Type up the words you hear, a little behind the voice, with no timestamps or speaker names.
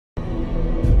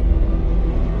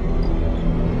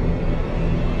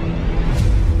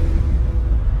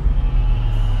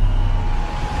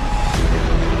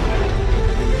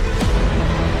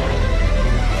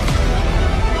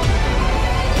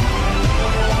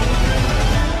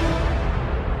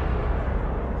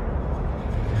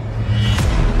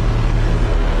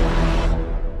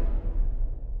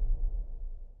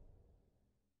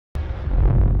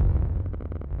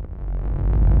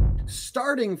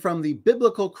starting from the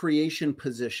biblical creation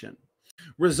position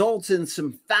results in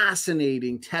some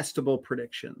fascinating testable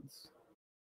predictions.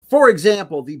 For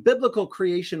example, the biblical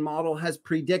creation model has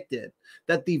predicted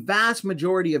that the vast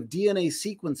majority of DNA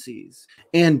sequences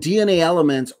and DNA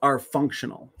elements are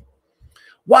functional.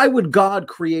 Why would God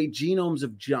create genomes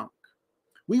of junk?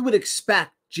 We would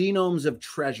expect genomes of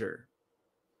treasure.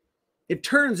 It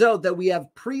turns out that we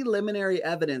have preliminary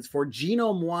evidence for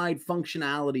genome-wide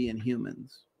functionality in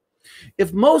humans.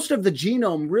 If most of the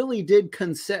genome really did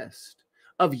consist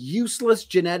of useless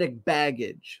genetic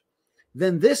baggage,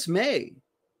 then this may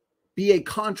be a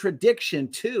contradiction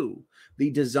to the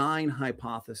design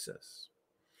hypothesis.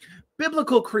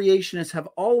 Biblical creationists have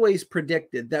always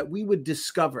predicted that we would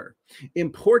discover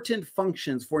important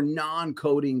functions for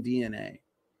non-coding DNA.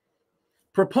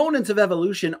 Proponents of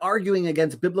evolution arguing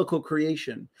against biblical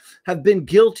creation have been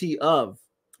guilty of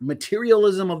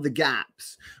materialism of the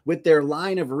gaps with their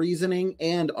line of reasoning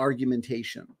and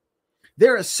argumentation.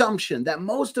 Their assumption that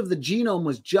most of the genome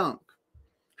was junk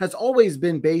has always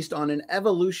been based on an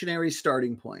evolutionary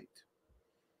starting point.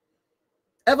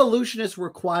 Evolutionists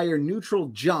require neutral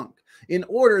junk in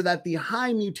order that the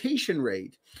high mutation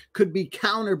rate could be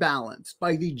counterbalanced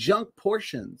by the junk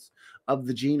portions of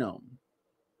the genome.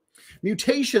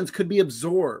 Mutations could be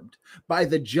absorbed by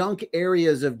the junk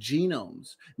areas of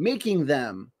genomes, making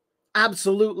them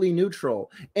absolutely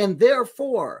neutral and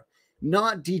therefore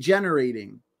not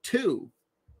degenerating to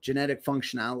genetic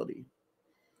functionality.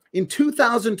 In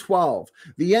 2012,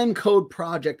 the ENCODE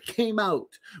project came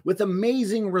out with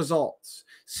amazing results,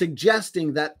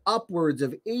 suggesting that upwards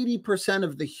of 80%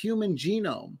 of the human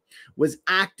genome was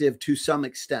active to some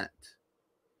extent.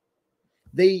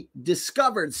 They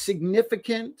discovered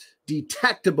significant,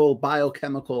 detectable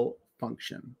biochemical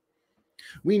function.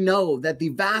 We know that the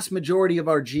vast majority of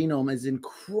our genome is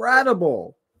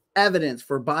incredible evidence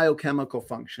for biochemical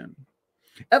function.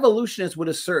 Evolutionists would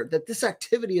assert that this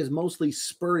activity is mostly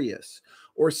spurious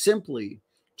or simply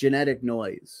genetic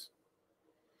noise.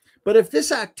 But if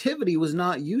this activity was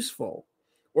not useful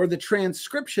or the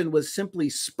transcription was simply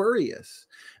spurious,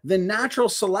 then natural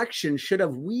selection should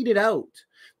have weeded out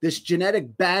this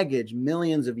genetic baggage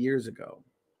millions of years ago.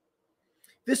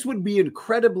 This would be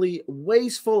incredibly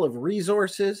wasteful of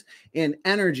resources and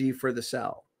energy for the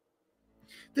cell.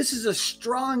 This is a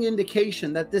strong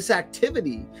indication that this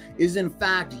activity is in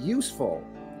fact useful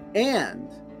and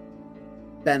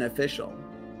beneficial.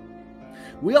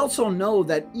 We also know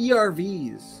that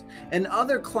ERVs and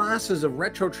other classes of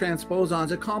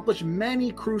retrotransposons accomplish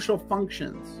many crucial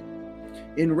functions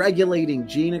in regulating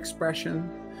gene expression,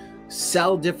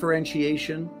 cell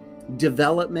differentiation,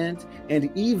 development, and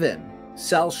even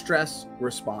cell stress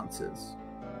responses.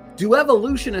 Do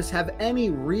evolutionists have any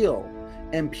real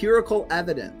empirical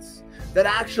evidence that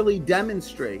actually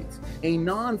demonstrates a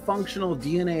non-functional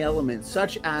DNA element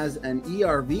such as an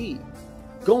ERV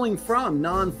going from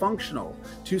non-functional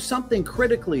to something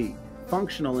critically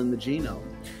functional in the genome?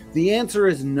 The answer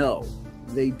is no,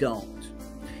 they don't.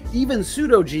 Even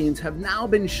pseudogenes have now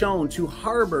been shown to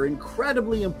harbor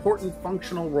incredibly important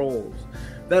functional roles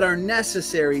that are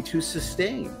necessary to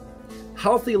sustain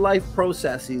healthy life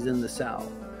processes in the cell.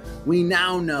 We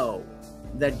now know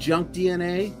that junk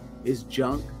DNA is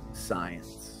junk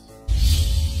science.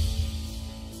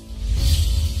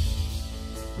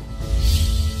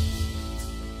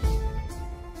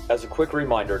 As a quick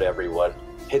reminder to everyone,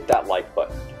 hit that like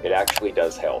button. It actually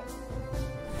does help.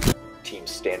 Team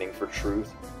Standing for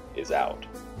Truth is out.